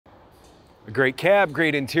A great cab,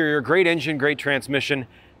 great interior, great engine, great transmission.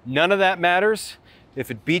 None of that matters if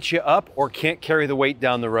it beats you up or can't carry the weight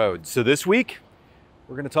down the road. So this week,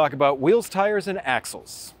 we're going to talk about wheels, tires, and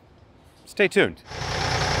axles. Stay tuned.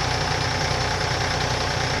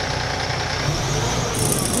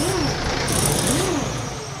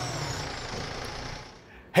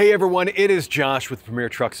 Hey everyone, it is Josh with Premier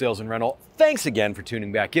Truck Sales and Rental. Thanks again for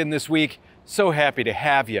tuning back in this week. So happy to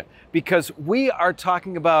have you because we are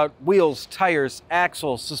talking about wheels, tires,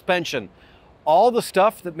 axles, suspension, all the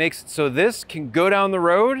stuff that makes it so this can go down the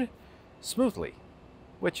road smoothly,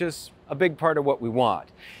 which is a big part of what we want.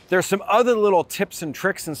 There's some other little tips and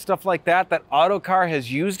tricks and stuff like that that Autocar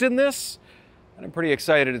has used in this, and I'm pretty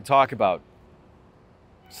excited to talk about.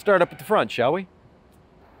 Start up at the front, shall we?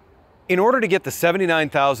 In order to get the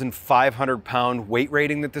 79,500 pound weight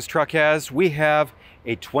rating that this truck has, we have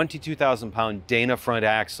a 22,000 pound Dana front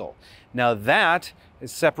axle. Now that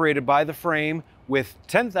is separated by the frame with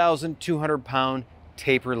 10,200 pound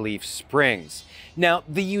taper leaf springs. Now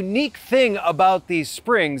the unique thing about these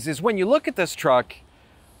springs is when you look at this truck,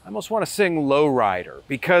 I almost want to sing lowrider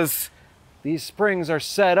because these springs are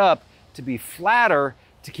set up to be flatter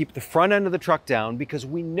to keep the front end of the truck down, because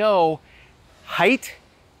we know height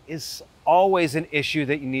is always an issue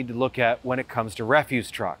that you need to look at when it comes to refuse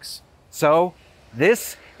trucks. So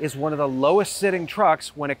this is one of the lowest sitting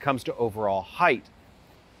trucks when it comes to overall height.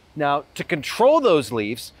 Now, to control those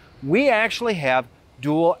leaves, we actually have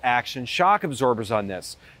dual action shock absorbers on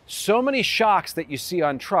this. So many shocks that you see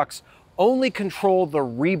on trucks only control the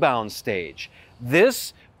rebound stage.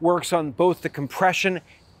 This works on both the compression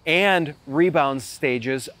and rebound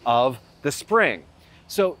stages of the spring.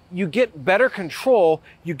 So you get better control,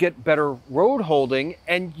 you get better road holding,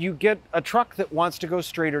 and you get a truck that wants to go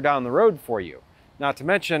straighter down the road for you. Not to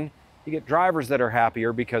mention, you get drivers that are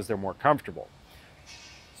happier because they're more comfortable.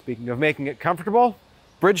 Speaking of making it comfortable,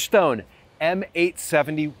 Bridgestone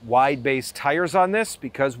M870 wide base tires on this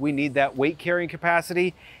because we need that weight carrying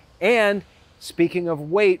capacity. And speaking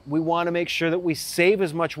of weight, we want to make sure that we save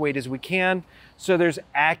as much weight as we can. So there's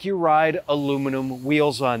AccuRide aluminum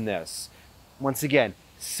wheels on this. Once again,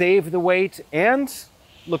 save the weight and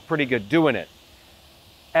look pretty good doing it.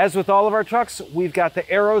 As with all of our trucks, we've got the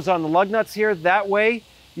arrows on the lug nuts here. That way,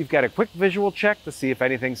 you've got a quick visual check to see if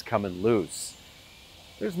anything's coming loose.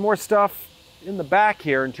 There's more stuff in the back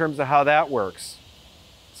here in terms of how that works.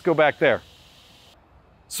 Let's go back there.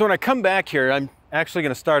 So when I come back here, I'm actually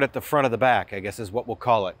going to start at the front of the back, I guess is what we'll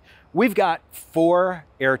call it. We've got 4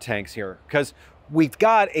 air tanks here because we've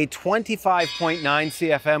got a 25.9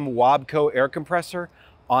 CFM Wabco air compressor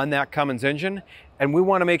on that Cummins engine, and we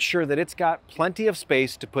want to make sure that it's got plenty of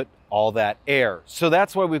space to put all that air. So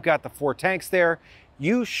that's why we've got the 4 tanks there.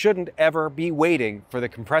 You shouldn't ever be waiting for the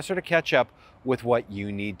compressor to catch up with what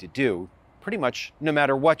you need to do, pretty much no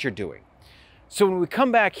matter what you're doing. So when we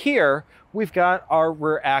come back here, we've got our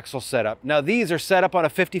rear axle set up. Now these are set up on a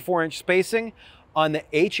 54-inch spacing on the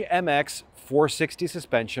HMX 460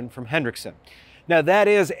 suspension from Hendrickson. Now that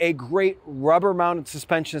is a great rubber mounted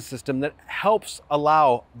suspension system that helps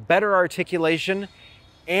allow better articulation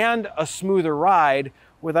and a smoother ride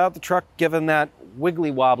without the truck giving that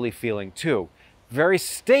wiggly wobbly feeling too. Very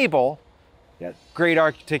stable, yet great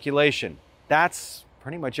articulation. That's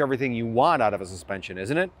pretty much everything you want out of a suspension,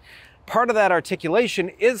 isn't it? Part of that articulation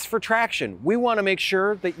is for traction. We want to make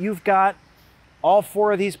sure that you've got all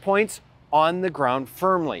 4 of these points on the ground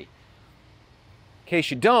firmly. In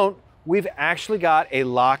case you don't, we've actually got a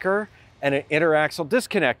locker and an interaxle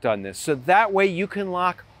disconnect on this. So that way you can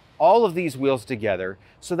lock all of these wheels together.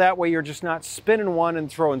 So that way you're just not spinning one and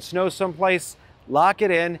throwing snow someplace. Lock it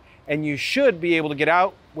in and you should be able to get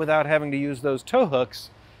out without having to use those tow hooks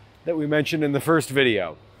that we mentioned in the first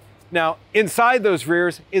video. Now, inside those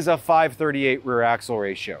rears is a 538 rear axle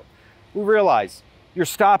ratio. We realize you're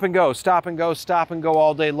stop and go, stop and go, stop and go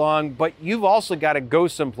all day long, but you've also got to go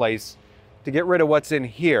someplace to get rid of what's in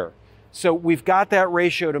here. So we've got that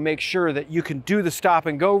ratio to make sure that you can do the stop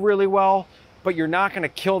and go really well, but you're not going to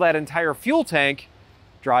kill that entire fuel tank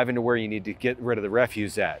driving to where you need to get rid of the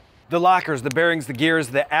refuse at. The lockers, the bearings, the gears,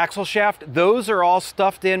 the axle shaft, those are all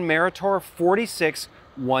stuffed in Meritor 46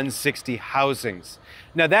 160 housings.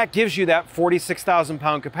 Now that gives you that 46,000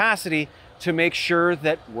 pound capacity to make sure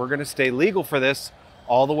that we're going to stay legal for this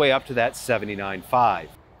all the way up to that 79.5.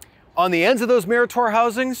 On the ends of those Meritor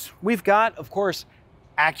housings, we've got, of course,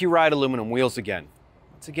 AccuRide aluminum wheels again.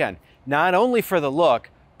 Once again, not only for the look,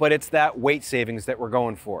 but it's that weight savings that we're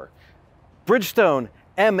going for. Bridgestone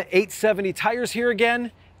M870 tires here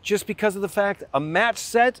again, just because of the fact a match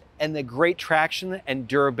set and the great traction and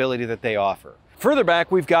durability that they offer. Further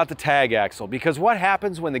back, we've got the tag axle, because what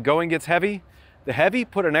happens when the going gets heavy? The heavy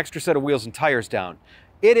put an extra set of wheels and tires down.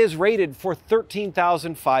 It is rated for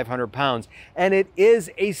 13,500 pounds, and it is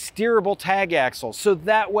a steerable tag axle, so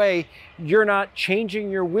that way you're not changing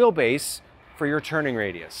your wheelbase for your turning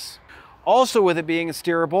radius. Also, with it being a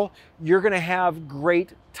steerable, you're gonna have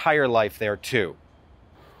great tire life there too.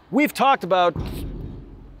 We've talked about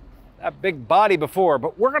that big body before,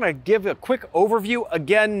 but we're gonna give a quick overview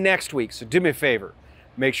again next week, so do me a favor.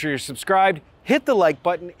 Make sure you're subscribed, hit the like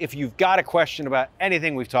button if you've got a question about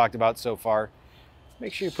anything we've talked about so far.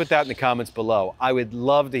 Make sure you put that in the comments below. I would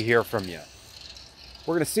love to hear from you.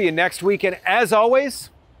 We're gonna see you next week, and as always,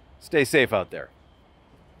 stay safe out there.